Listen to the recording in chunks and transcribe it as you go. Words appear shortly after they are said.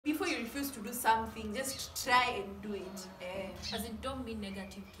something, just try and do it. As in, don't be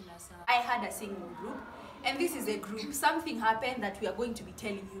negative killer. I had a singing group, and this is a group. Something happened that we are going to be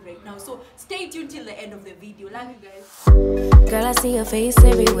telling you right now. So stay tuned till the end of the video. Love you guys. Girl, I see your face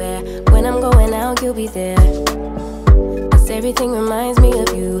everywhere. When I'm going out, you'll be there. 'Cause everything reminds me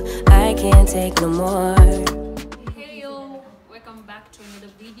of you. I can't take no more. Hey yo, welcome back to another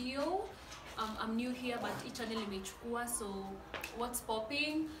video. I'm new here, but each channel imechukua. So what's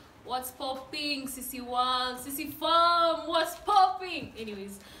popping? What's popping? CYCYSWRLD, CC Farm, what's popping?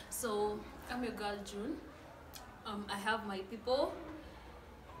 Anyways, so I'm your girl June. I have my people.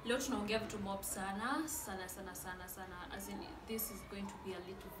 Leo tunaongea vitu mob sana. As in, this is going to be a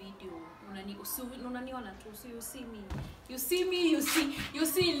little video. Unaniona tu, so you see me. You see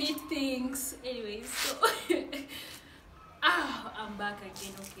lit things. Anyways, so I'm back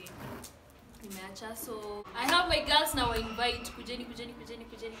again. Okay. So I have my girls now. I invite kujeni.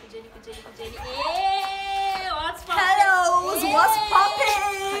 Hey, what's popping? Hello, yeah. what's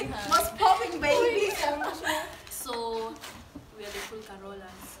popping? What's popping, baby? So we are the full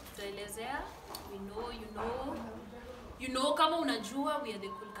Carolas. Taelezea, we know, you know, kama unajua, we are the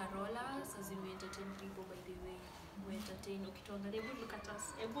cool Carolas. As in, we entertain people, by the way. We entertain. Okay, look at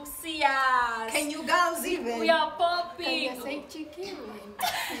us. Ebu see us. Can you girls even? We are popping. Can you say chicken?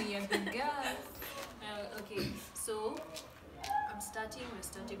 We are the girls. Okay, so we're starting with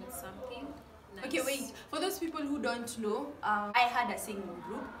something nice. Okay, wait. For those people who don't know, I had a singing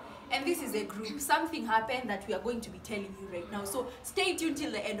group, and this is a group. Something happened that we are going to be telling you right now. So stay tuned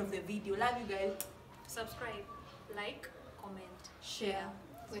till the end of the video. Love you guys. Subscribe, like, comment, Share.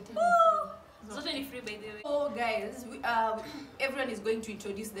 It's not any free, by the way. So guys, everyone is going to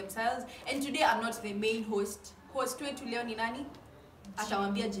introduce themselves, and today I'm not the main host. Host wetu leo ni nani?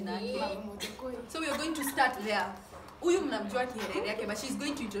 Atawambia jina yake. So we are going to start there. Huyu mnamjua kiherere yake, but she's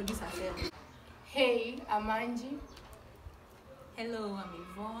going to introduce herself. Hey, I'm Angie. Hello, I'm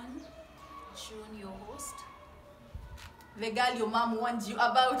Yvonne. June, your host. The girl your mom warned you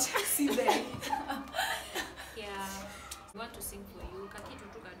about. See there. Yeah. We want to sing for you. Kakitu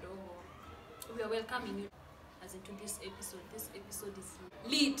tu kadogo. We are welcoming you as into this episode. This episode is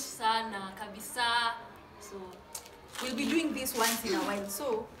lit sana kabisa. So We'll be doing this once in a while,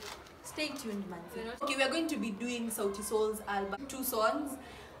 so stay tuned, man. Okay, we are going to be doing Sautisols album. 2 songs.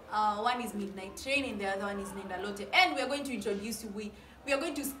 One is Midnight Train and the other one is Nenda Lote. And we are going to introduce you. We are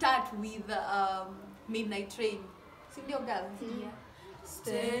going to start with Midnight Train. Cindy, girls. yeah.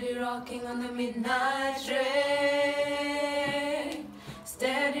 Steady rocking on the midnight train.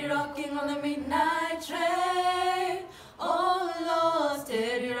 Steady rocking on the midnight train. Oh Lord,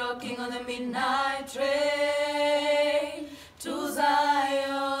 steady rocking on the midnight train. To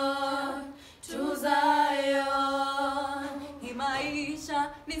Zion, to Zion. Hii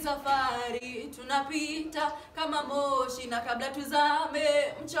maisha ni safari, tunapita kama moshi, na kabla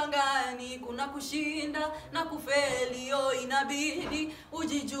tuzame mchangani kuna kushinda na kufeli. Inabidi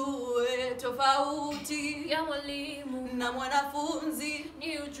ujijue tofauti Ya mwalimu na mwanafunzi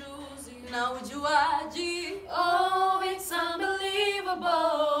ni ujuzi. na ujuaji. Oh, it's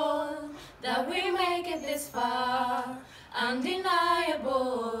unbelievable that we make it this far.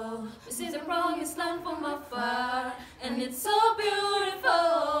 Undeniable, this is a promised land from afar, and it's so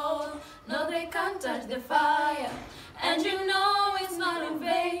beautiful. No, they can't touch the fire, and you know it's not in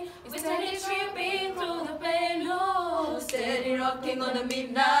vain. We're steady tripping through the pain. Oh, steady rocking on the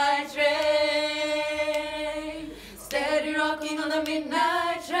midnight train. Steady rocking on the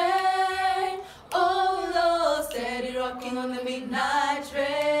midnight train. Oh Lord, steady rocking on the midnight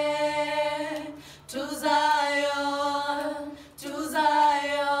train. To Zion, to Zion.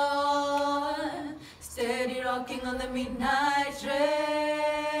 Steady rocking on the midnight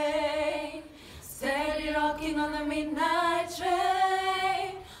train. Steady rocking on the midnight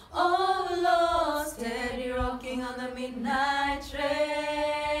train. Oh Lord, steady rocking on the midnight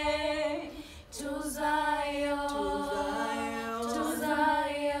train. To Zion, to Zion, to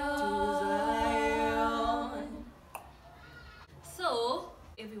Zion, to Zion. So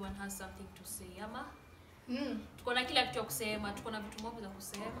everyone has something to say, ama? Tuko na kila kitu ya kusema, tuko na vitu mob za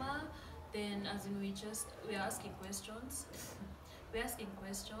kusema. Then as in we are asking questions. We're asking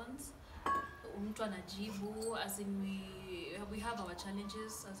questions. Mtu anajibu. As in we have our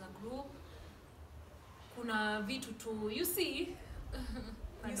challenges as a group. Kuna vitu tu, you see.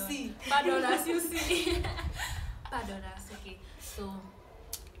 You see. Pardon us, you see. Pardon us, okay. So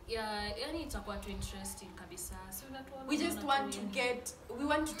yeah, yani itakuwa too interesting kabisa. So We just want to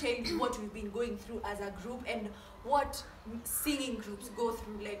tell you what we've been going through as a group and what singing groups go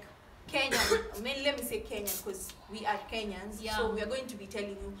through, like Kenya. Let me say Kenya because we are Kenyans. Yeah. So we are going to be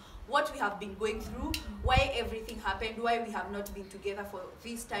telling you what we have been going through, why everything happened, why we have not been together for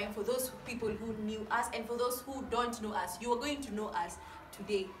this time, for those people who knew us and for those who don't know us. You are going to know us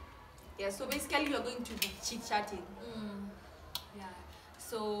today. Yeah, so basically you are going to be chit-chatting. Yeah.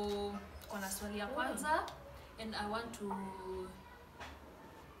 So kuna swali ya kwanza, and I want to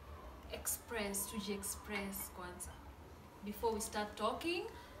express kwanza before we start talking.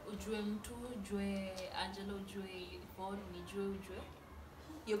 Ujue mtu, ujue Angela, ujue Yvonne, ujue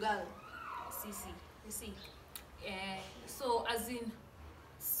Your girl. Sisi. You see? So as in,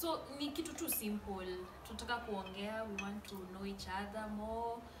 so ni kitu tu simple. Tunataka kuongea, we want to know each other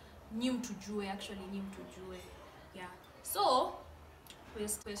more. Nyi mtujue, actually nyi mtujue. Yeah. So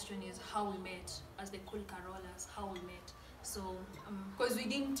first question is how we met, as they call Carolas, how we met. So because we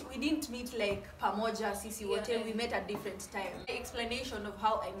didn't meet like pamoja sisi wote, we met at different times. Explanation of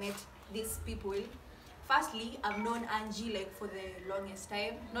how I met these people. Firstly, I've known Angie like for the longest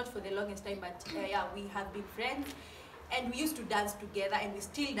time, not for the longest time, but yeah, we have been friends and we used to dance together and we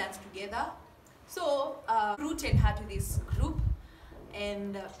still dance together. So rooted her to this group,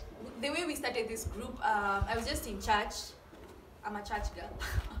 and the way we started this group, I was just in church. I'm a church girl.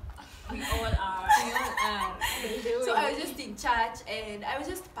 we all are. So I was just in church and I was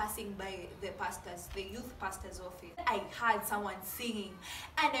just passing by the pastors, the youth pastors' office. I heard someone singing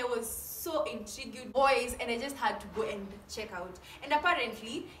and I was so intrigued, voice, and I just had to go and check out. And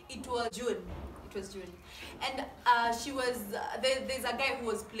apparently it was June. It was June, and she was there's a guy who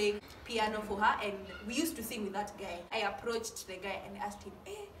was playing piano for her, and we used to sing with that guy. I approached the guy and asked him,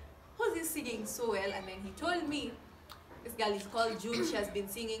 "Hey, who's this singing so well?" And then he told me, this girl is called June, she has been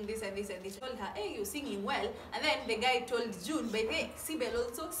singing this and this and this. I told her, hey, you're singing well. And then the guy told June, by the way, Sibel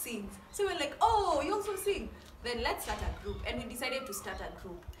also sings. So we're like, oh, you also sing? Then let's start a group. And we decided to start a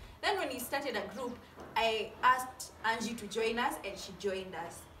group. Then when we started a group, I asked Angie to join us and she joined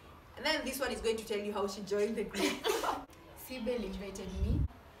us. And then this one is going to tell you how she joined the group. Sibel invited me.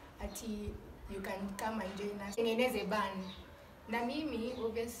 Ati, you can come and join us. Tengeneze band. Na mimi,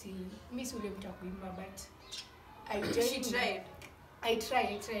 obviously, miss ule mtu kuimba, but she tried. I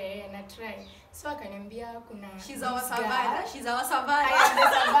tried. So akaniambia kuna she's our Savannah. She's our Savannah. I am the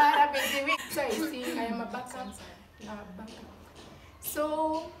Savannah baby. So I sing, I am a backup.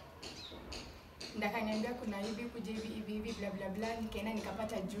 So ndakaniambia kuna hivi kuja hivi bla bla bla, nikaenda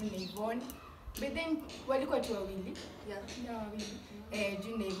nikapata June na Yvonne. But then walikuwa tu wawili. Yeah. No, wawili.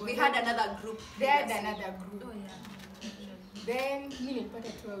 June na Yvonne. We had another group. They had another group. Oh yeah. Then mimi nilipata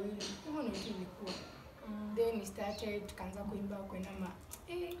tu wawili. Hivyo ndio ilikuwa. Then we started, tukaanza kuimba kwenda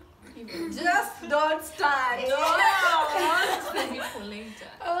just don't start. Let's leave it for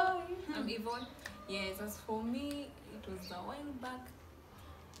later. Oh. Yvonne. Yes, as for me, it was a while back.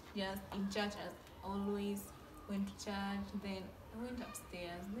 Just in church, as always. Went to church, then I went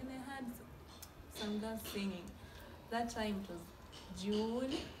upstairs. Then I heard some girls singing. That time it was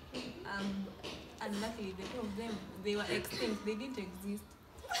June. And luckily, the two of them, they were extinct. They didn't exist.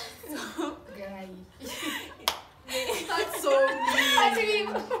 So, Guy. That's so mean.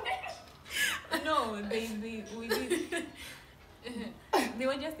 No, we did. They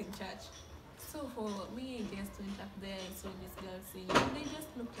were just in church. So for me, I just went up there and saw this girl singing. They just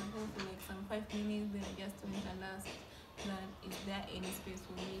looked at her for like some 5 minutes. Then I just went and asked that, is there any space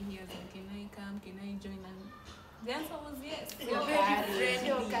for me here? So can I come? Can I join? And the answer was yes. You're very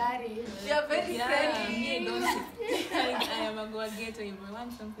friendly. You're very friendly. Me, I am a go-getter. If I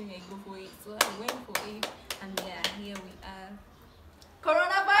want something, I go for it. So I went for it, and yeah, here we are.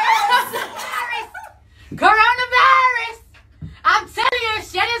 Coronavirus! Coronavirus! I'm telling you,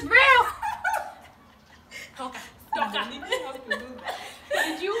 shit is real!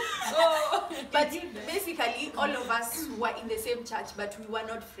 Did you? Oh. But basically, all of us were in the same church, but we were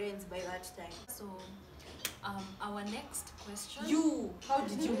not friends by that time. So our next question. You, how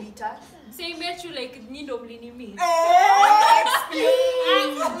did you meet us? Say met you like Nido Blini me. Explain.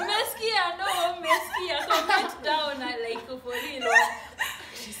 Meskia, no, Meskia, comment down like for real.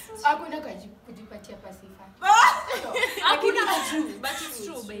 Hakuna kujipatia pasifa. But it's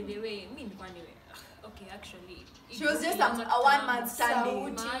true, by the way. Okay, actually. She was just a 1 month standing.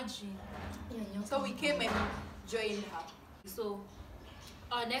 Imagine. So we came and joined her. So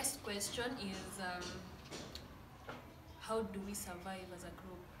our next question is how do we survive as a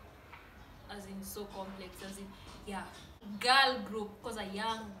group? As in so complex, as in girl group, because a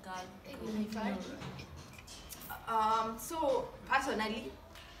young girl group. So personally,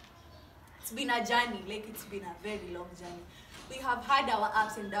 it's been a journey, like it's been a very long journey. We have had our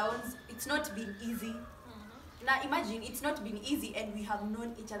ups and downs. It's not been easy. Now imagine it's not been easy, and we have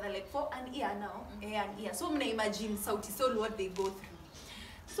known each other like for an year now, a year. So I'm gonna imagine Sautisols what they go through.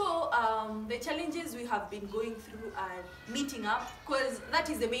 So the challenges we have been going through are meeting up, because that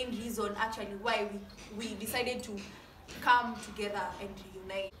is the main reason actually why we decided to come together and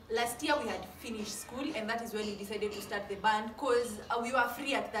reunite. Last year we had finished school, and that is when we decided to start the band, because we were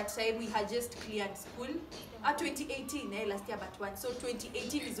free at that time. We had just cleared school. 2018, last year but one. So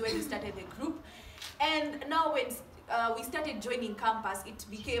 2018 is when we started the group. And now when we started joining campus, it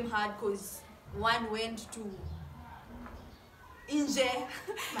became hard because one went to Inje,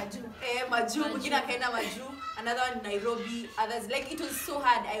 Maju, mwingine akaenda Maju, another one Nairobi, others, like it was so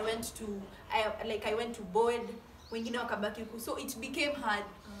hard. I went to Board, wengine wakabaki huku, so it became hard.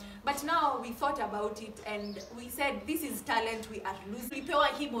 But now we thought about it and we said this is talent we are losing. Tulipewa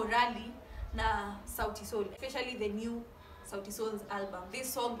hii morali na Sautisols, especially the new Sautisols album.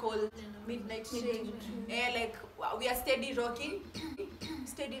 This song called Midnight Train. Like we are steady rocking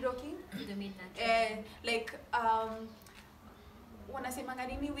the midnight. Like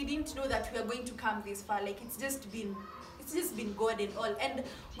we didn't know that we are going to come this far. Like it's just been God and all, and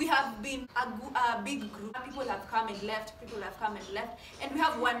we have been a big group. People have come and left, and we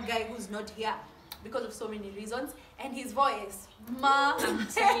have one guy who's not here because of so many reasons, and his voice, I'm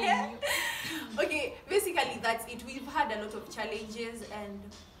telling you. Okay, basically that's it. We've had a lot of challenges, and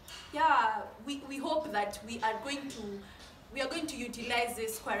yeah, we hope that we are going to utilize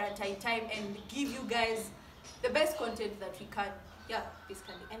this quarantine time and give you guys the best content that we can. Yeah,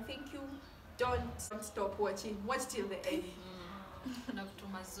 basically. And thank you. Don't stop watching. Watch till the end. Kuna vitu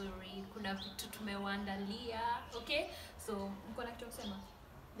mazuri, kuna vitu tumewaandalia. Okay? So, mko na kitu kusema?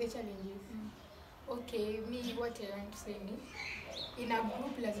 The challenges. Okay, me what I want to say ni in a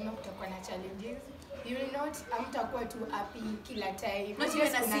group lazima kutakuwa na challenges. You will not amtakuwa too happy kila time. Not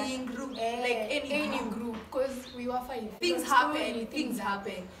even a singing group, like any group, because we were 5. Things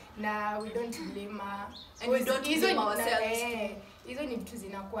happen. Na we don't blame her. And we don't blame ourselves. Hizo ni vitu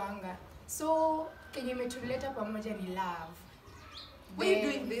zinakuanga. So, kenye imetuleta pamoja ni love. Why are you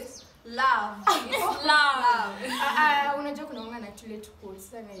doing this? Love. It's love. Unajua kunaonga na tule tuko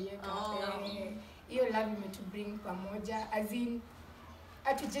sana yeka. Hiyo love imetubring pamoja. As in,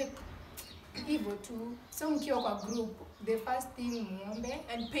 atuje hivyo tu. So mkiwa kwa group, the first thing muombe.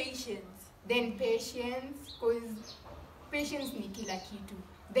 And patience. Then patience, because patience ni kila kitu.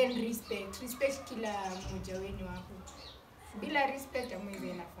 Then respect. Respect kila mmoja wenu hapo. Bila respect amwezi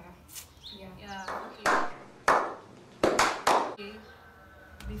inafaa. Yeah, okay.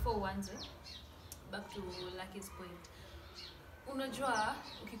 Before uanze, back to Lucky's point. Unajua,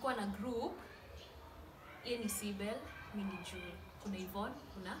 ukikuwa na group, ye ni Sibel, mimi ni June, kuna Yvonne,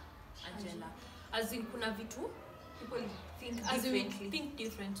 kuna Angela. As in, kuna vitu, people think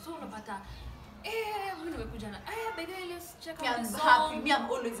different. So unapata, mimi nimekuja na, by the way, let's check out I'm this song. happy. Me,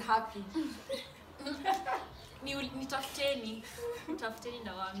 I'm always happy. Nitafuteni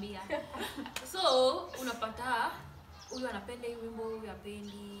ndawaambia. So unapata huyu anapenda hii wimbo, huyu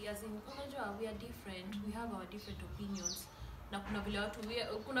hapendi. As in, unajua we are different, we have our different opinions, na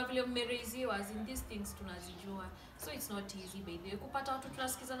kuna vile mmereziwa, as in these things tunazijua. So it's not easy by the way kupata watu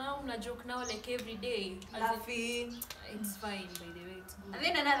tunasikiza nao, mna joke nao like every day, laughing. It's fine by the way, it's good. And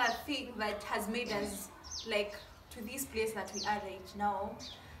then another thing that has made us like to this place that we are right now,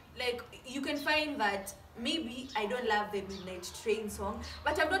 like you can find that maybe I don't love the Midnight Train song,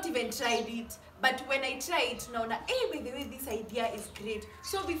 but I've not even tried it. But when I try it now, by the way, this idea is great.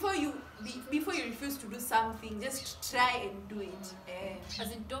 So before you refuse to do something, just try and do it.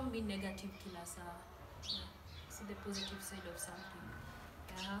 As in, don't be negative kila saa. See the positive side of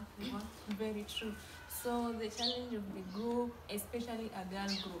something. Very true. So the challenge of the group, especially a girl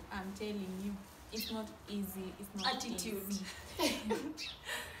group, I'm telling you, it's not easy. It's not attitude. Easy.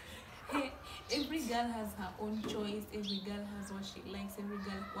 Every girl has her own choice. Every girl has what she likes. Every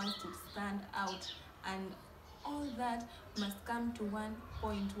girl wants to stand out, and all that must come to one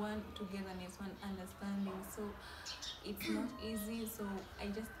point, one togetherness, one understanding. So it's not easy. So I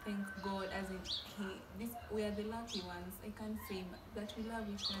just thank God, as in we are the lucky ones. I can't say that we love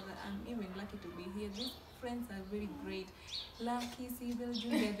each other. I'm even lucky to be here. These friends are very great. Lucky, Sibel,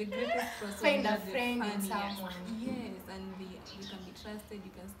 June, the greatest person. Find a friend in someone. Yes, and you can be trusted.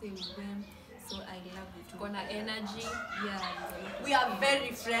 You can stay with them. So I love it. Gonna energy. Yeah. We are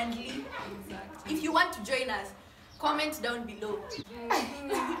very friendly. Exactly. If you want to join us, comment down below.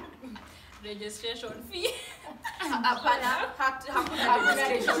 Registration fee. Hapana, hakuna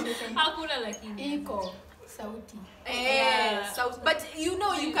registration. Hakuna lakini. Iko sauti. But you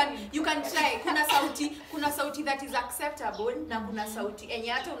know you can try. Kuna sauti that is acceptable na kuna sauti enye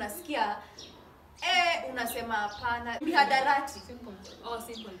hata unasikia unasema hapana. Mihadarati. Simple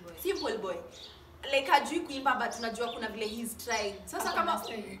boy. Simple boy. like hajui kuimba but tunajua kuna vile he's trying. Sasa kama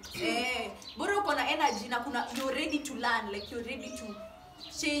bora uko na energy na kuna you're ready to learn, like you're ready to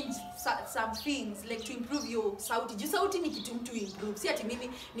change some things, like to improve your sauti. Juu sauti ni kitu mtu improve. Si ati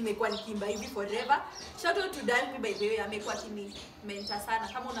mimi nimekuwa nikiimba hivi forever. Shout out to Danny by the way, amekuwa kini mentor sana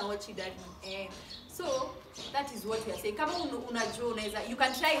kama una watch Danny. So that is what we are saying. Kama unajua unaweza, you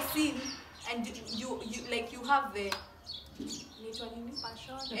can try sing and you like you have the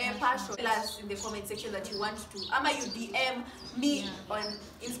passion. Tell us in the comment section that you want to. Ama you DM me on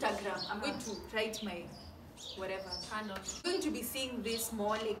Instagram. I'm going to write my whatever handle. I'm going to be seeing this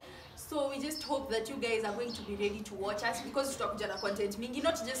more, like, so we just hope that you guys are going to be ready to watch us, because tutakuja na content mingi,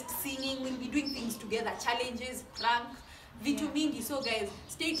 not just singing. We'll be doing things together, challenges, prank, vitu mingi. So guys,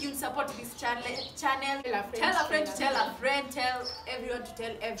 stay tuned, support this channel. Tell a friend to tell a friend, tell everyone to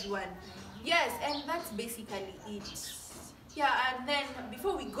tell everyone. Yes, and that's basically it. Yeah, and then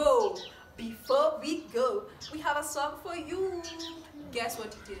before we go, we have a song for you. Guess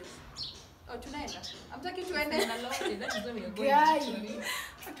what it is? Oh, tunaenda. I'm talking to Ende. Okay,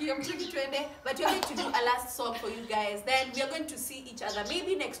 I'm talking to Ende. But we're going to do a last song for you guys. Then we are going to see each other.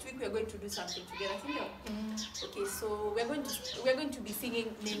 Maybe next week we are going to do something together. Okay, so we are going to be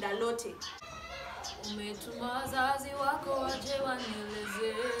singing Nenda Lote. Umetuma wazazi wako waje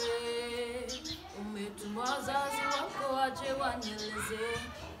wanieleze. Umetuma wazazi wako waje wanieleze.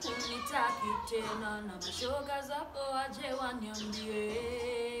 Unitaki tena na mashoga zako waje waniambie.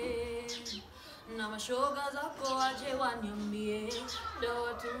 Na mashoga zako waje waniambie.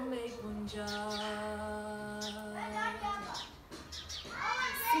 Ndoa tumeikunja.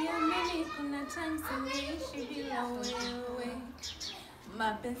 Siamini kuna time singeishi bila wewe.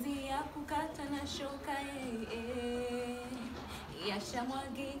 Mapenzi ya kukata na shoka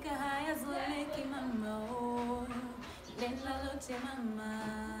yashamwagika hayazoleki mama. Nenda lote mama,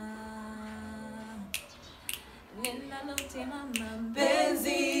 nenda lote mama.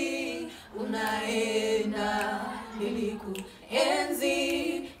 Mpenzi unaenda nilikuenzi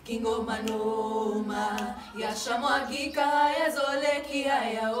kingoma noma, yashamwagika hayazoleki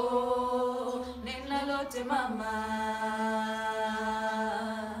hayao. Nenda lote mama,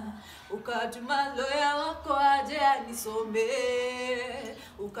 ukatuma loya wako aje anisome.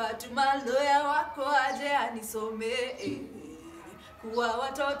 Ukatuma loya wako aje anisome. Kuwa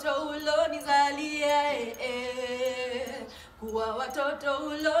watoto ulonizalia. Kuwa watoto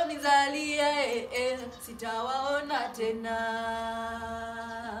ulonizalia. Sitawaona tena.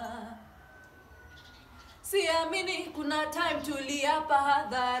 Siamini kuna time tuliapa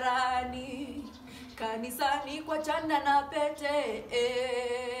hadharani. Kanisani kwa chanda na pete.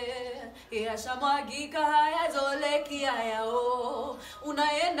 Yashamwagika hayazoleki hayao.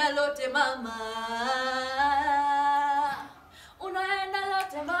 Unaenda lote mama. Unaenda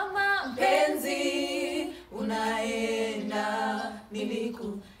lote mama. Mpenzi unaenda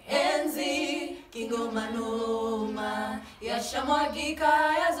nilikuenzi kingoma noma, yashamwagika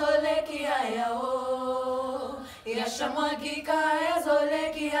hayazoleki hayao. Yashamwagika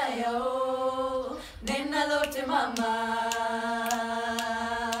hayazoleki hayao. Nenda lote mama,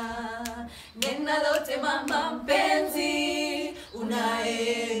 nenda lote mama. Mpenzi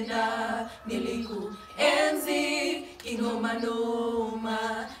unaenda nilikuenzi kingoma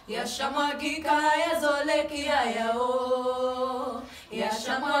noma, yashamwagika hayazoleki hayao.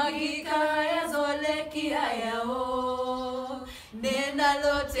 Yashamwagika hayazoleki hayao. Nenda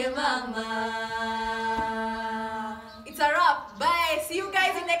lote mama. It's a wrap. Bye. See you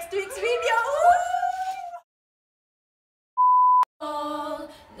guys in next week's video.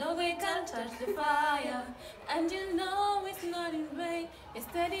 No, they can't touch the fire, and you know it's not in vain. It's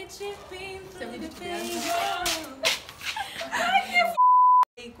steady chipping through the pain.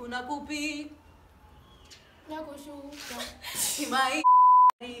 Kuna kupi na kushuka. Himai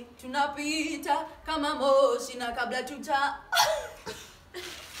tunapita kama moshi na kabla tuta.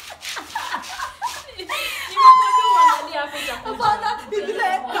 Hapana,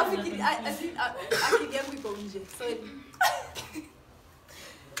 vile nafikiri akili yangu iko nje. So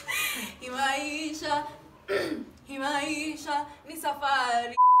Himaisha ni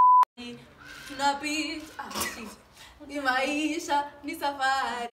safari tunapita. Himaisha ni safari.